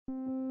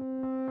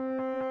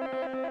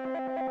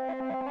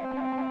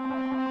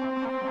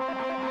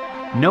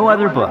No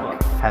other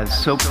book has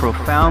so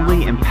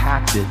profoundly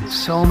impacted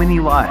so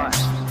many lives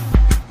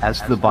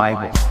as the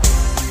Bible.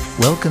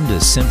 Welcome to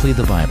Simply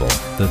the Bible,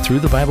 the Through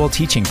the Bible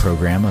teaching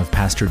program of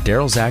Pastor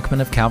Daryl Zachman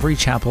of Calvary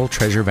Chapel,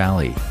 Treasure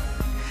Valley.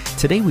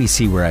 Today we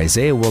see where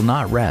Isaiah will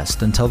not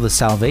rest until the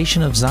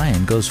salvation of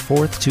Zion goes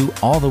forth to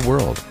all the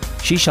world.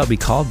 She shall be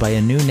called by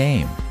a new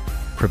name.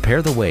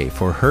 Prepare the way,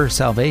 for her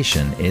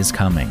salvation is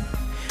coming.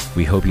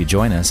 We hope you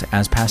join us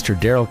as Pastor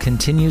Daryl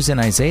continues in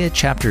Isaiah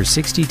chapter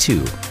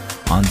 62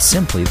 on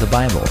Simply the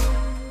Bible.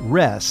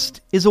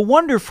 Rest is a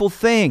wonderful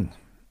thing.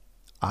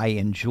 I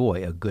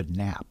enjoy a good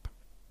nap.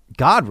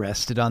 God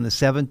rested on the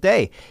seventh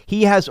day.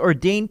 He has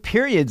ordained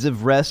periods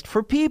of rest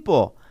for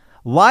people,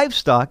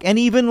 livestock, and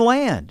even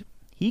land.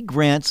 He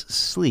grants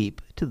sleep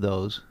to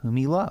those whom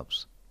he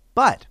loves.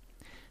 But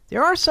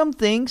there are some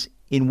things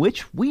in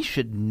which we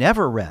should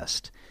never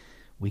rest.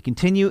 We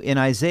continue in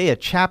Isaiah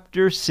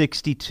chapter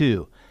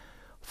 62.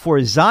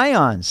 For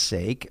Zion's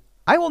sake,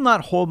 I will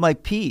not hold my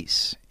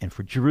peace, and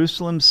for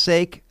Jerusalem's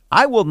sake,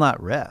 I will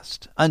not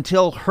rest,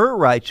 until her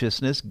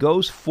righteousness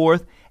goes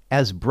forth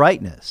as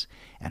brightness,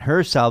 and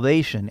her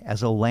salvation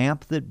as a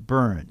lamp that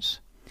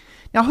burns.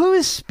 Now, who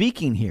is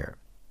speaking here?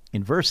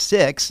 In verse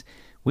 6,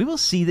 we will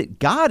see that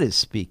God is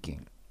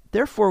speaking.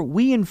 Therefore,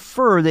 we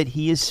infer that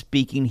he is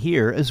speaking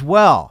here as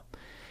well.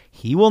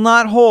 He will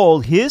not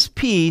hold his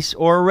peace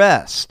or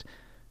rest.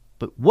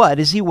 But what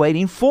is he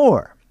waiting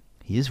for?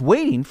 He is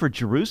waiting for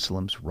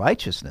Jerusalem's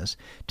righteousness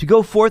to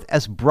go forth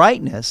as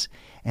brightness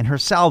and her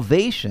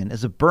salvation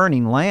as a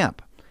burning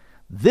lamp.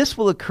 This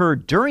will occur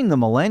during the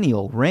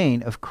millennial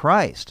reign of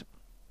Christ.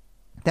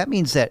 That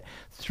means that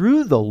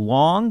through the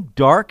long,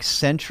 dark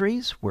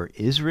centuries where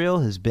Israel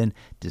has been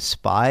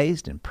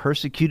despised and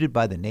persecuted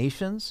by the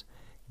nations,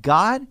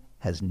 God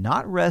has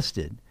not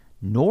rested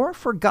nor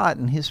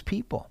forgotten his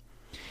people.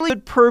 The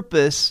good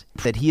purpose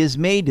that he has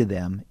made to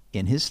them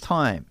in his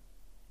time.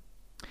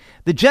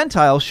 The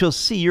Gentiles shall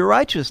see your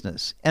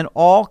righteousness, and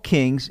all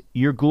kings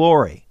your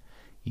glory.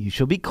 You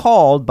shall be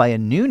called by a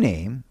new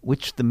name,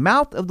 which the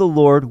mouth of the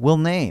Lord will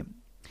name.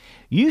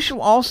 You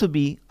shall also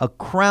be a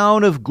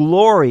crown of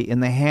glory in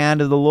the hand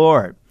of the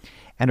Lord,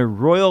 and a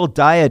royal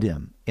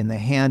diadem in the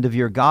hand of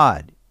your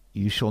God.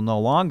 You shall no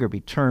longer be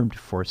termed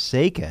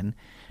forsaken,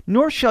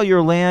 nor shall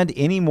your land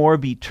any more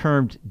be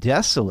termed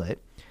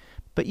desolate,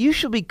 but you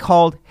shall be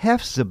called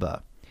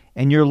Hephzibah,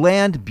 and your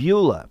land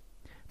Beulah,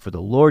 for the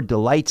Lord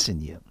delights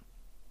in you.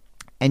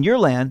 And your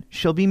land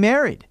shall be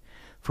married,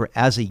 for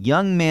as a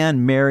young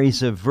man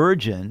marries a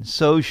virgin,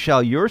 so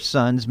shall your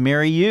sons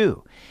marry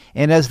you.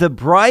 And as the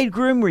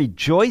bridegroom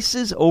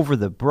rejoices over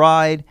the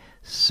bride,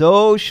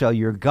 so shall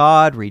your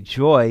God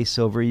rejoice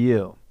over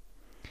you.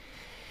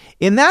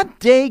 In that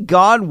day,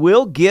 God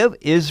will give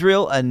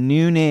Israel a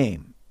new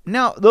name.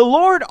 Now, the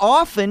Lord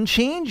often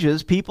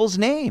changes people's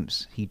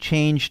names. He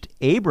changed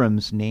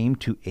Abram's name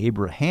to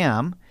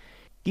Abraham.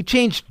 He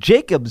changed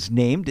Jacob's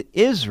name to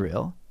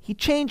Israel. He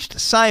changed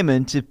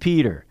Simon to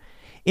Peter.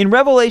 In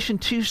Revelation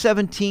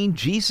 2:17,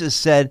 Jesus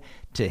said,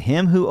 "To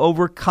him who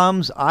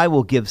overcomes, I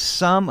will give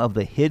some of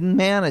the hidden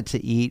manna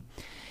to eat,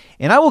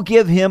 and I will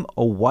give him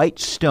a white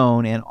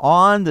stone, and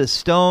on the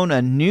stone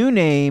a new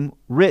name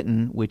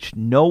written, which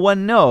no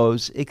one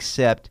knows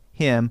except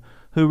him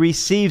who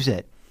receives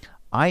it."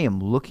 I am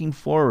looking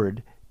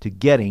forward to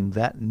getting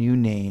that new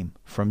name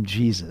from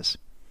Jesus.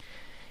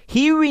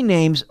 He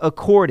renames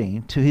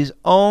according to his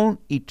own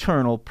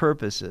eternal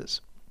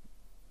purposes.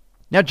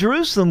 Now,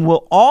 Jerusalem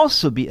will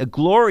also be a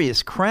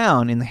glorious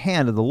crown in the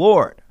hand of the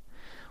Lord.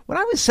 When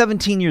I was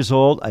 17 years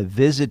old, I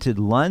visited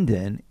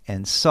London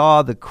and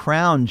saw the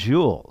crown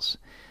jewels,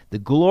 the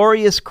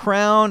glorious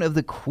crown of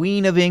the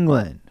Queen of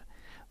England.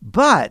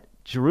 But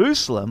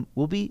Jerusalem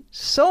will be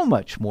so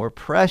much more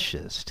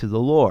precious to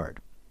the Lord.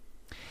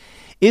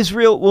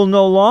 Israel will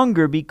no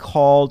longer be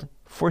called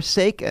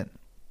forsaken.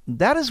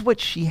 That is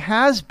what she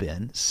has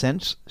been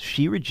since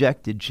she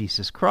rejected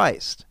Jesus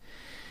Christ.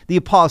 The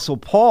Apostle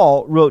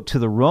Paul wrote to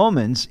the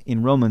Romans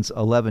in Romans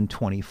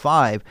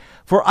 11:25,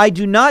 "For I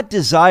do not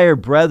desire,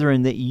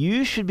 brethren, that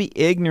you should be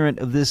ignorant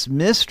of this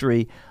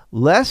mystery,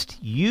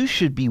 lest you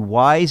should be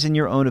wise in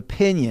your own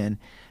opinion,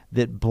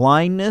 that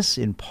blindness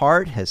in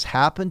part has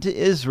happened to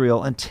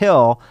Israel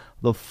until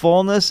the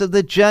fullness of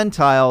the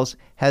Gentiles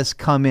has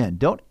come in."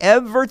 Don't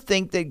ever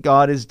think that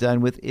God is done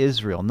with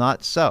Israel.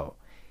 Not so.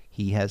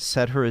 He has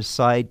set her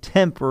aside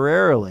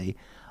temporarily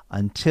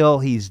until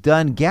he's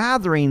done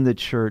gathering the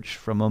church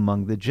from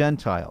among the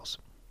Gentiles.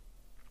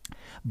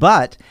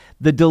 But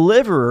the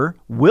deliverer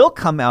will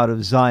come out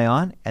of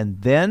Zion,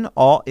 and then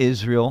all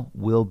Israel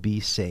will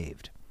be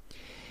saved.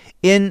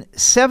 In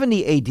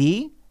 70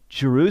 AD,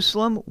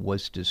 Jerusalem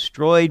was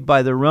destroyed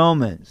by the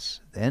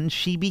Romans. Then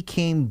she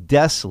became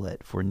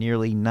desolate for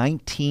nearly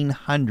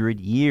 1900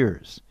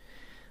 years.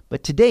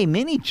 But today,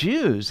 many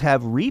Jews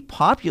have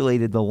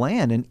repopulated the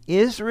land, and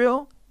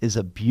Israel is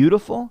a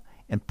beautiful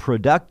and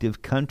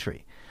productive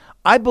country.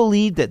 I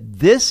believe that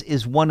this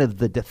is one of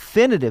the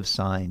definitive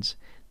signs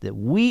that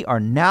we are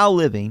now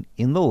living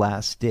in the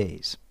last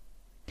days.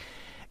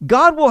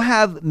 God will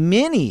have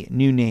many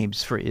new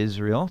names for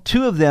Israel.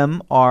 Two of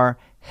them are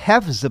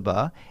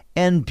Hephzibah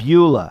and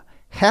Beulah.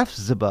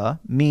 Hephzibah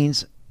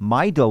means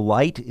my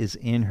delight is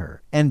in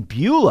her, and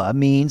Beulah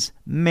means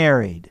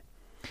married.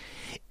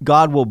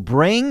 God will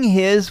bring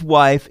his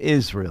wife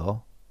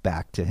Israel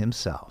back to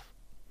himself.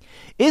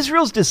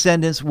 Israel's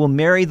descendants will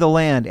marry the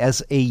land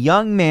as a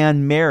young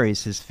man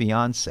marries his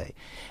fiancée.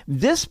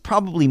 This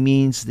probably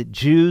means that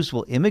Jews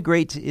will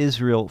immigrate to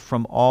Israel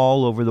from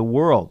all over the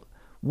world,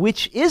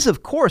 which is,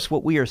 of course,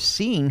 what we are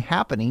seeing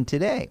happening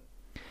today.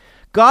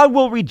 God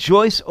will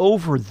rejoice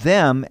over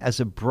them as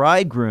a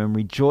bridegroom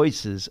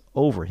rejoices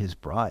over his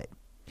bride.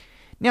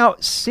 Now,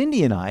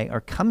 Cindy and I are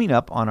coming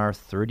up on our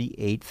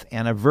 38th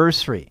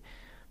anniversary,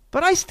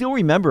 but I still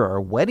remember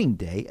our wedding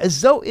day as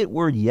though it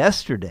were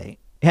yesterday,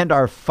 and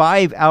our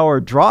 5-hour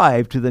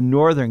drive to the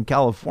Northern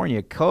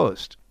California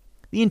coast.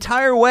 The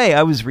entire way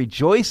I was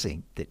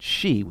rejoicing that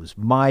she was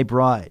my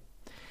bride.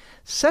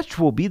 Such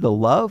will be the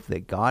love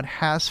that God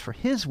has for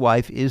his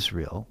wife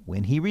Israel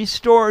when he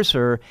restores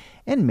her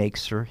and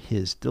makes her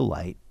his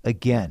delight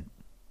again.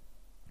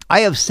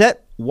 I have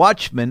set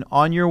watchmen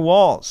on your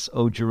walls,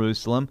 O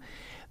Jerusalem.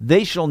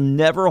 They shall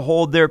never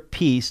hold their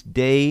peace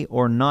day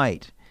or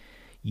night.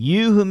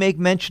 You who make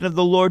mention of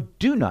the Lord,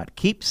 do not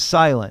keep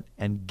silent,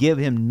 and give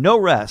him no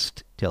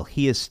rest till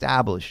he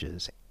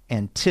establishes,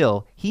 and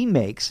till he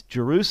makes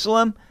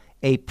Jerusalem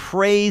a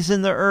praise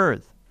in the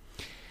earth.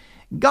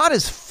 God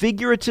has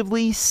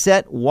figuratively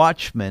set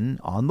watchmen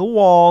on the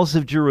walls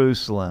of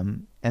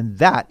Jerusalem, and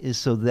that is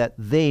so that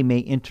they may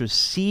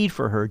intercede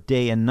for her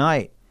day and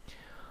night.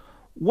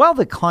 While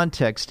the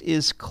context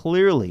is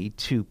clearly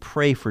to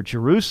pray for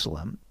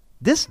Jerusalem,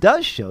 this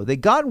does show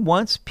that God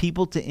wants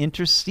people to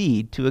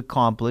intercede to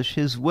accomplish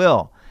his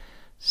will.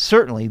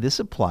 Certainly this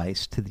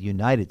applies to the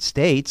United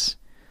States.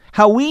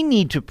 How we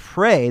need to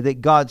pray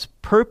that God's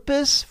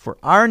purpose for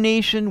our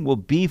nation will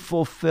be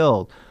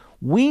fulfilled.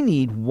 We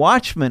need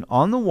watchmen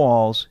on the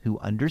walls who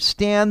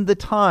understand the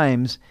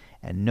times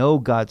and know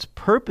God's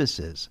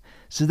purposes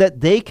so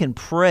that they can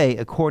pray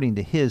according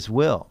to his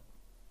will.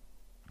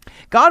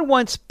 God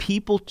wants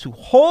people to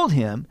hold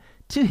him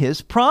to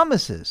his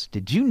promises.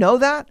 Did you know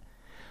that?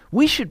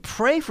 We should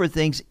pray for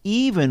things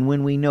even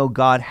when we know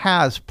God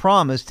has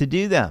promised to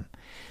do them.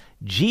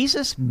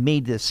 Jesus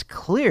made this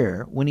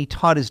clear when he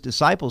taught his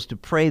disciples to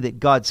pray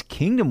that God's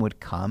kingdom would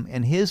come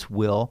and his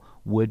will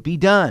would be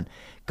done.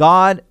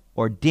 God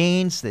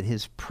ordains that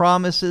his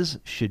promises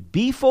should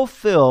be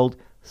fulfilled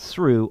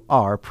through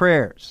our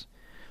prayers.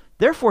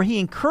 Therefore, he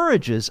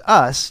encourages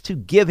us to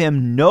give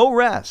him no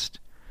rest.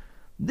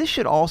 This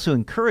should also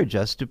encourage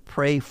us to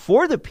pray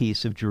for the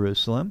peace of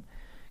Jerusalem.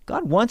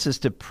 God wants us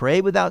to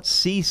pray without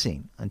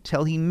ceasing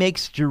until he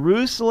makes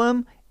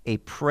Jerusalem a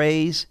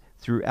praise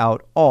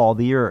throughout all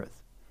the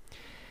earth.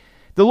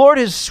 The Lord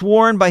has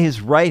sworn by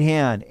his right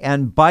hand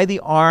and by the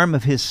arm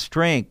of his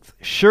strength,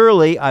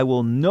 surely I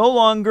will no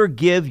longer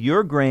give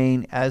your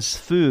grain as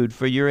food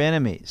for your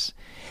enemies.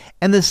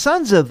 And the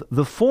sons of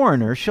the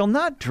foreigner shall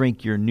not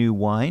drink your new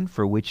wine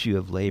for which you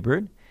have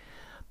labored,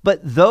 but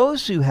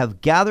those who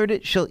have gathered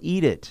it shall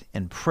eat it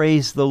and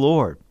praise the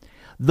Lord.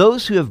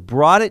 Those who have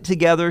brought it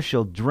together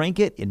shall drink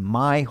it in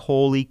my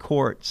holy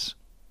courts.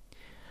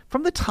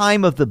 From the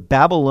time of the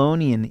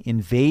Babylonian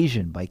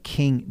invasion by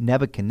King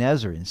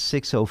Nebuchadnezzar in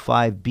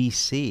 605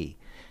 BC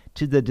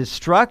to the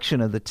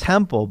destruction of the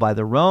temple by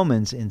the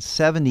Romans in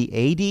 70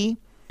 AD,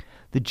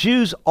 the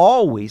Jews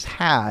always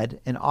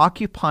had an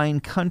occupying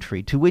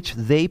country to which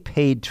they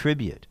paid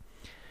tribute.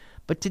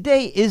 But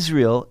today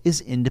Israel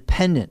is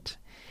independent.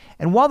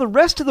 And while the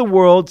rest of the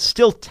world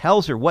still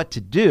tells her what to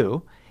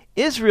do,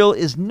 Israel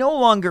is no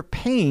longer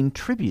paying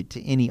tribute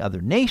to any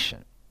other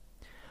nation.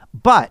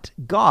 But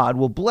God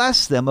will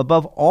bless them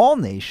above all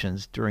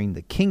nations during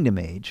the kingdom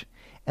age,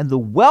 and the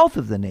wealth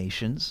of the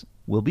nations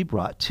will be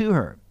brought to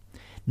her.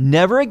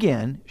 Never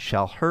again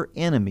shall her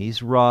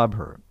enemies rob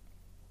her.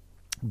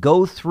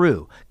 Go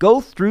through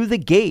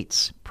the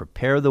gates,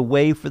 prepare the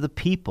way for the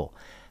people,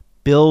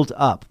 build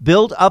up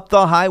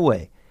the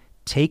highway,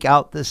 take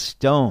out the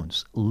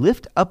stones,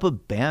 lift up a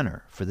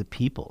banner for the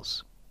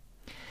peoples.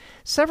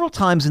 Several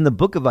times in the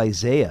book of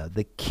Isaiah,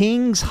 the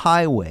king's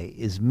highway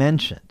is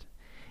mentioned.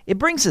 It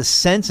brings a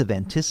sense of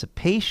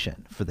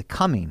anticipation for the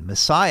coming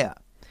Messiah.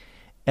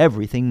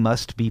 Everything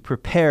must be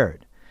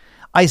prepared.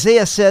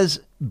 Isaiah says,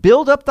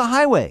 build up the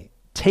highway,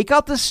 take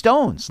out the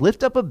stones,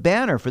 lift up a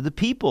banner for the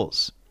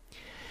peoples.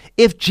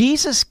 If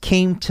Jesus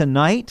came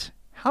tonight,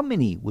 how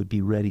many would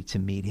be ready to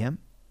meet him?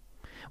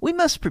 We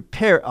must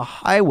prepare a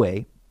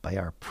highway by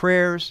our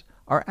prayers,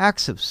 our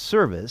acts of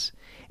service,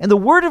 and the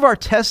word of our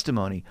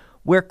testimony,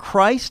 where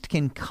Christ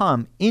can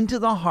come into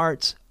the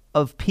hearts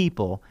of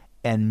people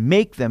and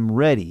make them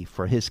ready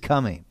for his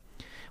coming.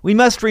 We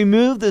must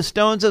remove the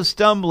stones of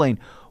stumbling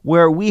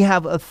where we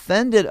have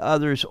offended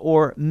others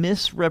or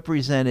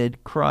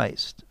misrepresented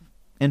Christ.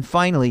 And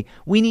finally,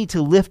 we need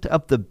to lift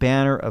up the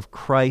banner of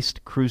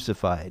Christ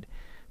crucified.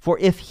 For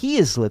if he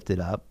is lifted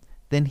up,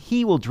 then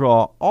he will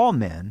draw all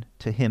men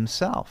to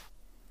himself.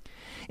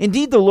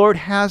 Indeed, the Lord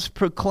has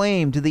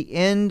proclaimed to the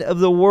end of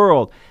the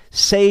world,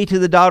 say to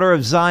the daughter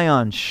of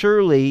Zion,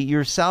 surely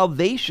your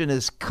salvation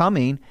is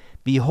coming.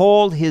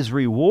 Behold, his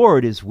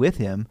reward is with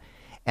him,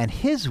 and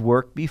his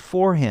work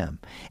before him.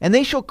 And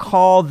they shall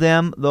call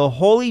them the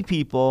holy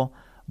people,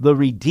 the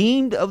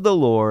redeemed of the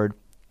Lord,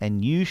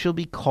 and you shall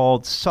be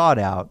called sought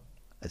out,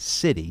 a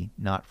city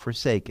not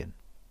forsaken.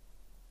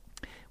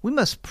 We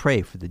must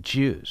pray for the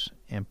Jews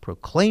and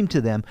proclaim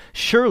to them,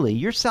 surely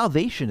your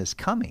salvation is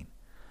coming.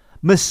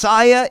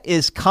 Messiah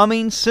is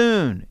coming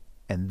soon,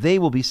 and they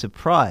will be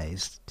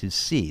surprised to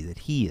see that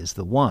he is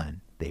the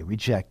one they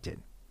rejected.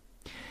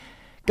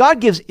 God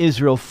gives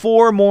Israel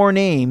 4 more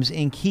names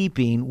in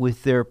keeping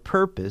with their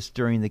purpose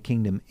during the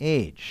kingdom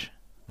age: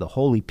 the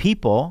holy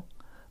people,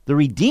 the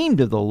redeemed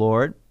of the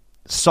Lord,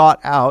 sought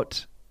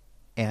out,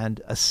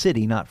 and a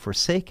city not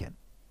forsaken.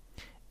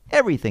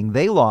 Everything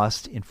they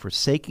lost in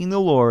forsaking the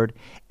Lord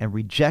and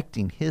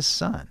rejecting his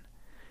Son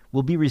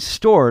will be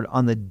restored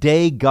on the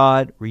day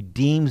God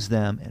redeems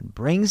them and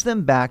brings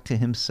them back to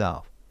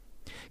himself.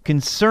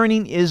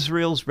 Concerning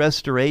Israel's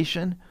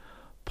restoration,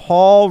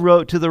 Paul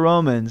wrote to the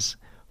Romans,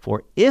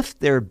 "For if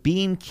their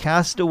being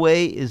cast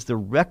away is the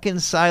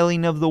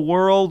reconciling of the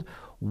world,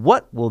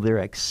 what will their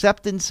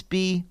acceptance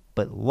be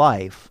but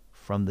life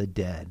from the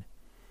dead?"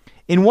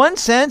 In one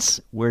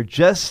sense, we're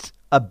just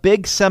a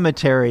big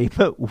cemetery,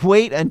 but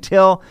wait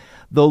until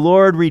the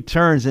Lord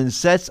returns and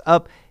sets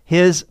up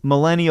his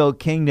millennial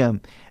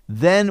kingdom.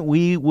 Then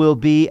we will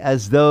be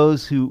as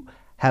those who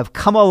have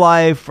come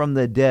alive from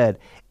the dead.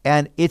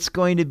 And it's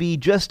going to be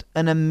just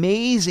an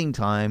amazing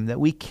time that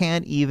we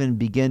can't even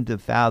begin to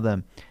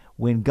fathom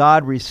when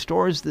God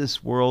restores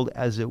this world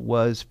as it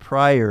was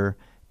prior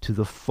to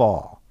the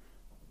fall.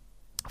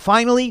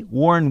 Finally,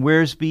 Warren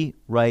Wiersbe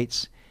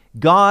writes,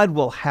 God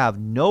will have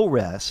no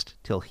rest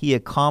till he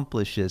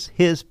accomplishes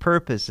his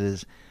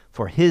purposes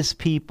for his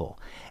people,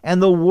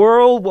 and the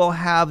world will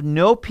have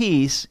no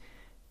peace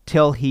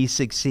till he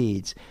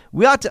succeeds.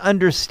 We ought to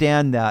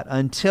understand that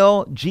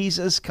until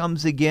Jesus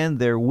comes again,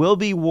 there will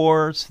be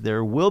wars,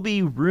 there will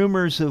be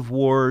rumors of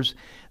wars,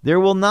 there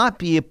will not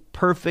be a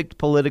perfect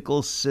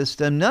political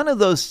system. None of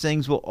those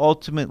things will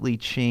ultimately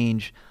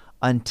change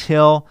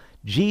until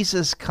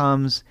Jesus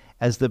comes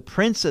as the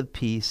Prince of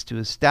Peace to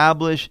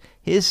establish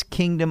his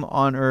kingdom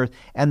on earth,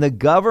 and the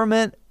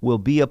government will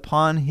be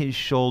upon his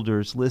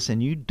shoulders.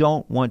 Listen, you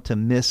don't want to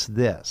miss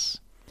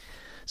this.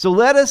 So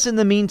let us, in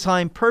the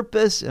meantime,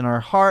 purpose in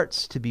our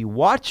hearts to be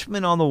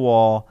watchmen on the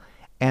wall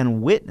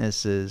and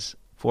witnesses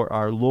for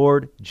our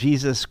Lord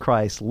Jesus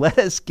Christ. Let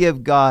us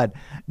give God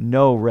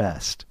no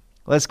rest.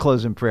 Let's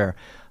close in prayer.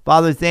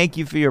 Father, thank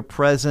you for your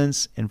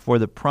presence and for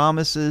the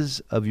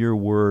promises of your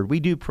word. We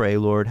do pray,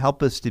 Lord,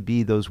 help us to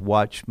be those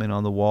watchmen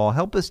on the wall.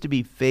 Help us to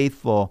be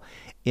faithful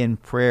in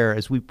prayer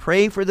as we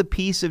pray for the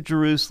peace of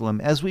Jerusalem,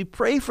 as we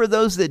pray for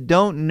those that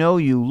don't know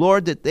you,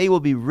 Lord, that they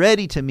will be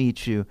ready to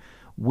meet you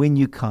when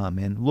you come.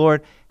 And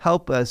Lord,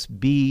 help us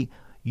be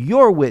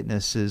your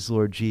witnesses,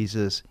 Lord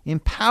Jesus.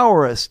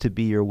 Empower us to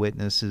be your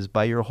witnesses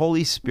by your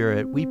Holy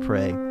Spirit, we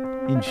pray.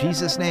 In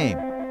Jesus' name,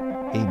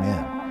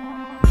 amen.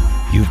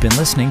 You've been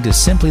listening to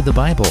Simply the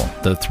Bible,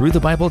 the Through the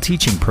Bible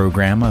teaching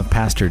program of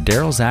Pastor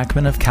Daryl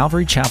Zachman of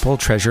Calvary Chapel,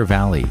 Treasure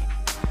Valley.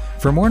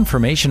 For more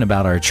information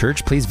about our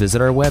church, please visit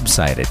our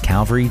website at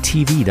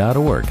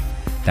calvarytv.org.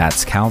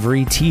 That's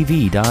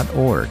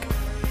calvarytv.org.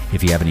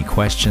 If you have any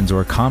questions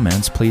or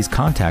comments, please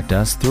contact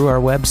us through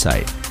our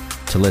website.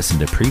 To listen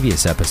to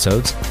previous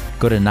episodes,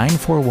 go to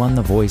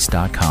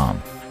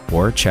 941thevoice.com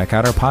or check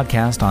out our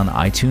podcast on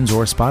iTunes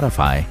or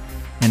Spotify,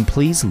 and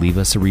please leave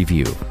us a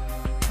review.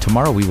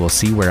 Tomorrow we will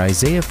see where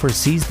Isaiah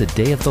foresees the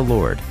day of the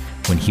Lord,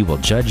 when he will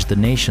judge the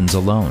nations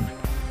alone.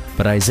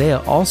 But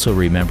Isaiah also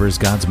remembers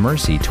God's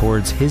mercy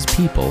towards his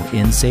people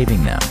in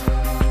saving them.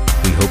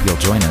 We hope you'll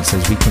join us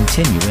as we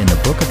continue in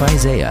the book of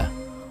Isaiah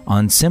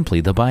on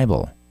Simply the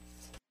Bible.